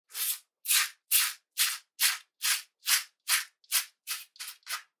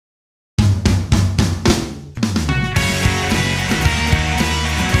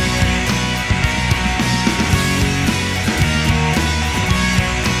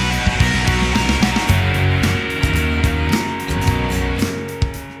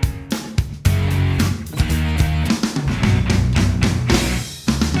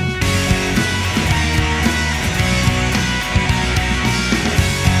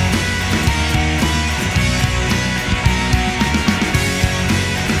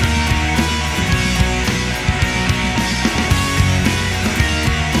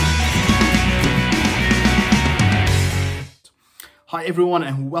everyone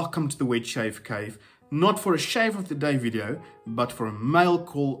and welcome to the Wet Shave Cave. Not for a shave of the day video, but for a mail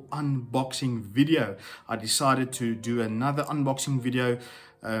call unboxing video. I decided to do another unboxing video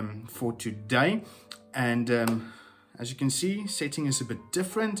for today, and as you can see, setting is a bit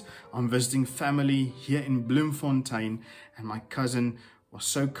different. I'm visiting family here in Bloemfontein, and my cousin was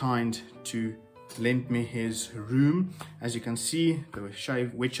so kind to lend me his room. As you can see, the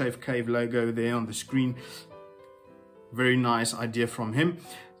Wet Shave Cave logo there on the screen. Very nice idea from him.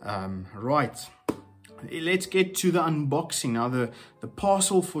 Right, let's get to the unboxing. Now the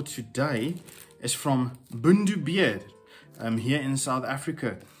parcel for today is from Bundubeard here in South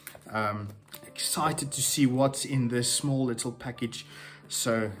Africa. Excited to see what's in this small little package,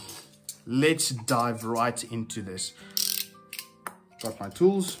 so let's dive right into this. Got my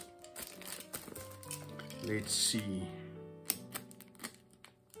tools. Let's see,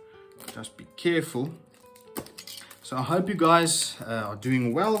 just be careful. So I hope you guys are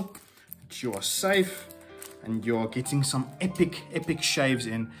doing well, that you are safe, and you're getting some epic shaves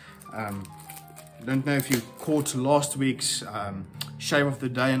in. I don't know if you caught last week's shave of the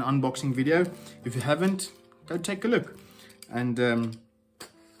day and unboxing video. If you haven't, go take a look. And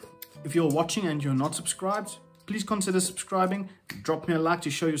if you're watching and you're not subscribed, please consider subscribing. Drop me a like to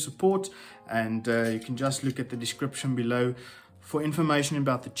show your support, and you can just look at the description below for information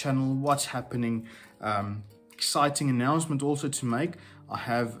about the channel, what's happening. Exciting announcement also to make. I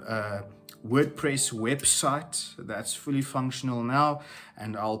have a WordPress website that's fully functional now,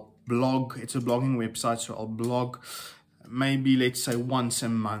 and I'll blog. It's a blogging website, so I'll blog maybe, let's say, once a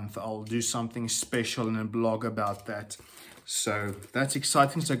month. I'll do something special in a blog about that. So that's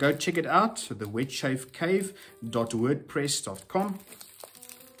exciting. So go check it out, the wetshavecave.wordpress.com.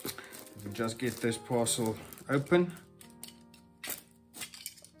 We'll just get this parcel open.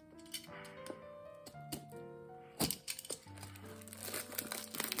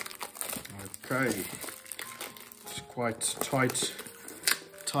 Okay, it's quite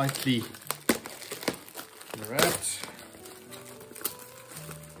tightly wrapped.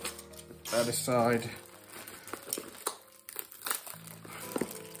 Put that aside.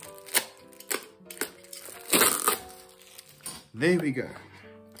 There we go.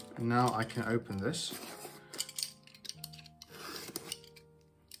 Now I can open this.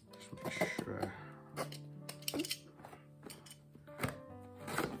 Just make sure.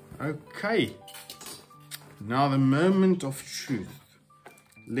 Okay, now the moment of truth.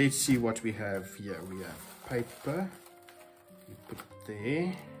 Let's see what we have here. We have paper. We put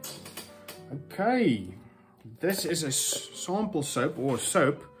there. Okay, this is a sample soap, or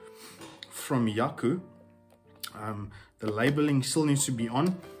soap from Yaku. The labeling still needs to be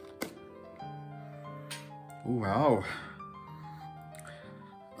on. Wow.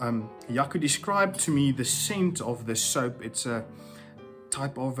 Yaku described to me the scent of the soap. It's a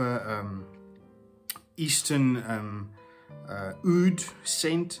type of a Eastern oud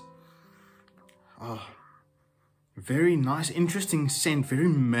scent. Oh, very nice, interesting scent, very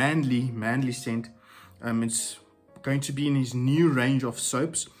manly scent. It's going to be in his new range of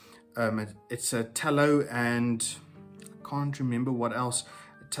soaps. It's a tallow and I can't remember what else.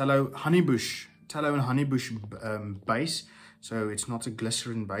 Tallow and honeybush base. So it's not a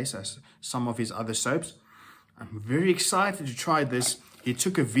glycerin base as some of his other soaps. I'm very excited to try this. He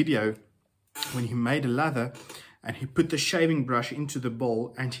took a video when he made a lather, and he put the shaving brush into the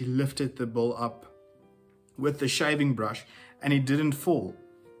bowl, and he lifted the bowl up with the shaving brush, and it didn't fall.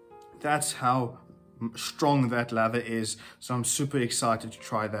 That's how strong that lather is. So I'm super excited to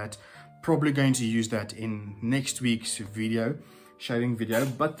try that. Probably going to use that in next week's video, shaving video.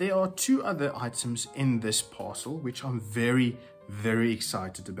 But there are two other items in this parcel which I'm very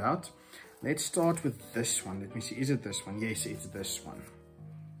excited about. Let's start with this one. Let me see, is it this one? Yes, it's this one.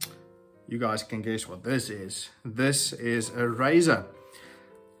 You guys can guess what this is. This is a razor.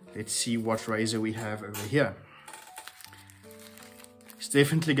 Let's see what razor we have over here. It's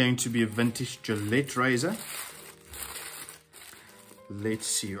definitely going to be a vintage Gillette razor. Let's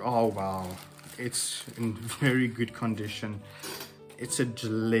see. Oh wow, it's in very good condition. It's a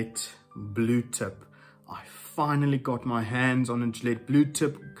Gillette Blue Tip. I finally got my hands on a Gillette Blue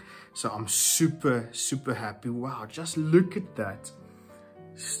Tip, so I'm super happy. Wow, just look at that.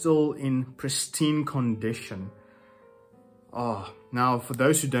 Still in pristine condition. Oh, now for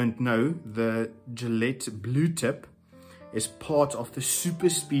those who don't know, the Gillette Blue Tip is part of the Super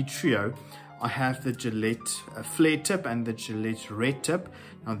Speed trio. I have the Gillette Flare Tip and the Gillette Red Tip.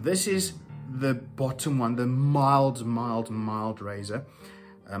 Now this is the bottom one, the mild razor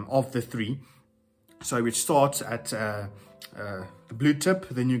of the three. So it starts at the blue tip,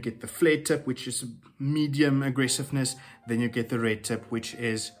 then you get the flare tip, which is medium aggressiveness, then you get the red tip, which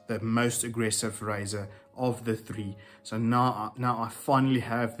is the most aggressive razor of the three. So now I finally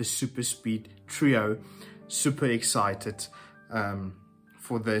have the super speed trio. Super excited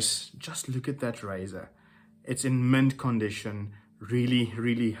for this. Just look at that razor. It's in mint condition.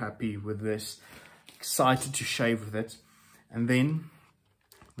 Really happy with this. Excited to shave with it. And then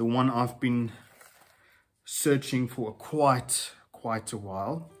the one I've been searching for quite a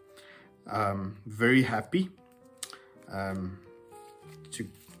while. Very happy to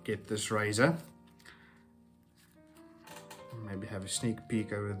get this razor. Maybe have a sneak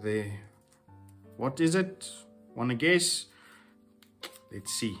peek over there. What is it? Wanna guess?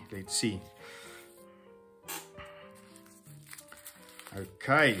 Let's see.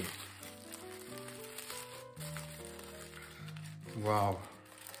 Okay. Wow.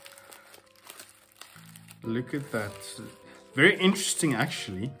 Look at that. Very interesting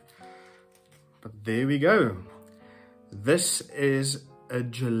actually. But there we go. This is a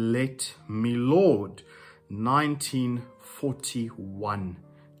Gillette Milord 1941.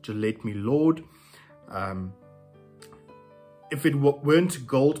 Gillette Milord. If it weren't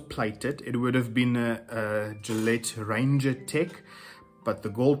gold plated, it would have been a Gillette Ranger Tech, but the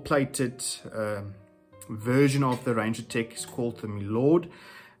gold plated version of the Ranger Tech is called the Milord.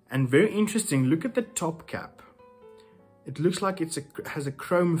 And very interesting, look at the top cap. It looks like it has a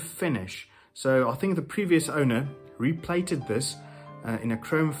chrome finish. So I think the previous owner replated this in a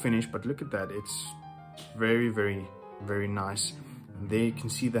chrome finish, but look at that, it's very nice. And there you can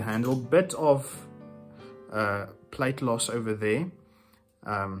see the handle, bit of plate loss over there.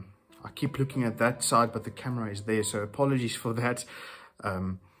 I keep looking at that side, but the camera is there, so apologies for that.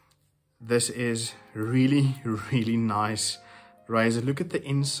 This is really nice razor. Look at the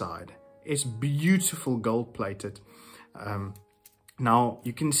inside, it's beautiful gold plated. Now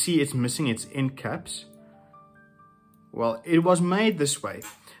you can see it's missing its end caps. Well, it was made this way.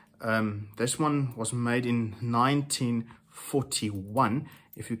 This one was made in 1941.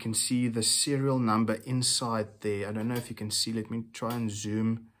 If you can see the serial number inside there, I don't know if you can see, let me try and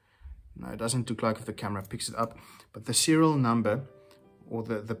zoom. No, it doesn't look like if the camera picks it up, but the serial number, or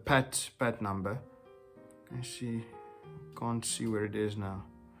the pad number, can't see where it is now.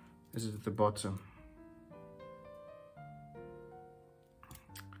 Is it at the bottom?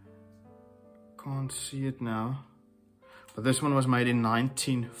 Can't see it now. But this one was made in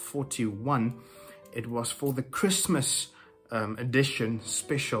 1941. It was for the Christmas edition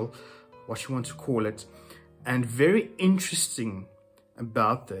special, what you want to call it. And very interesting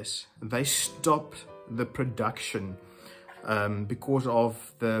about this, they stopped the production because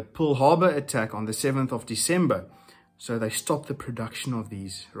of the Pearl Harbour attack on the 7th of December. So they stopped the production of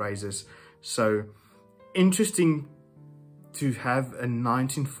these razors. So interesting to have a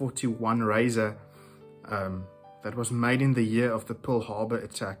 1941 razor that was made in the year of the Pearl Harbour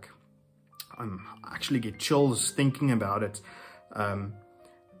attack. I actually get chills thinking about it.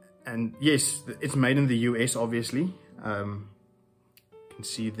 And yes, it's made in the US, obviously. You can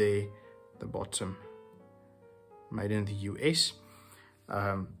see there the bottom, made in the US.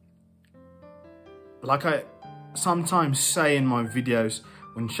 Like I sometimes say in my videos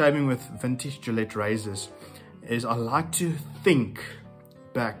when shaving with vintage Gillette razors, is I like to think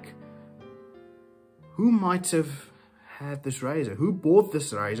back, who might have had this razor? Who bought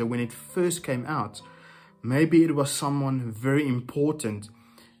this razor when it first came out? Maybe it was someone very important.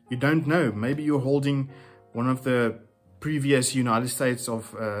 You don't know. Maybe you're holding one of the previous United States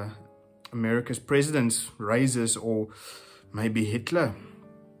of America's president's razors, or maybe Hitler,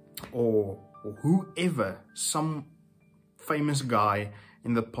 or whoever, some famous guy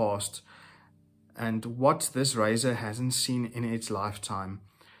in the past. And what this razor hasn't seen in its lifetime.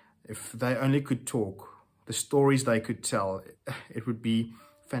 If they only could talk, the stories they could tell, it would be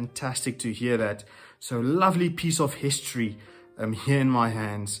fantastic to hear that. So lovely piece of history here in my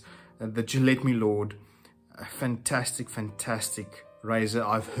hands. The Gillette Milord, a fantastic razor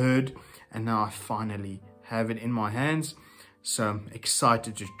I've heard, and now I finally have it in my hands. So I'm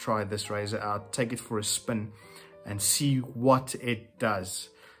excited to try this razor out, take it for a spin and see what it does.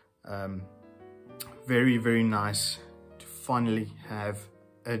 Very nice to finally have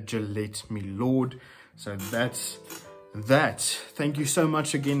a Gillette Milord. So that's that. Thank you so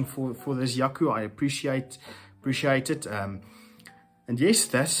much again for this, Yaku. I appreciate it. And yes,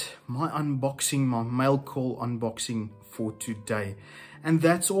 that's my unboxing, my mail call unboxing for today. And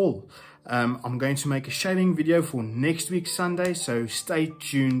that's all. I'm going to make a shaving video for next week Sunday, so stay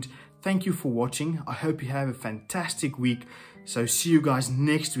tuned. Thank you for watching. I hope you have a fantastic week. So see you guys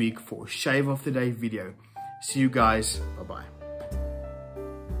next week for a shave of the day video. See you guys. Bye-bye.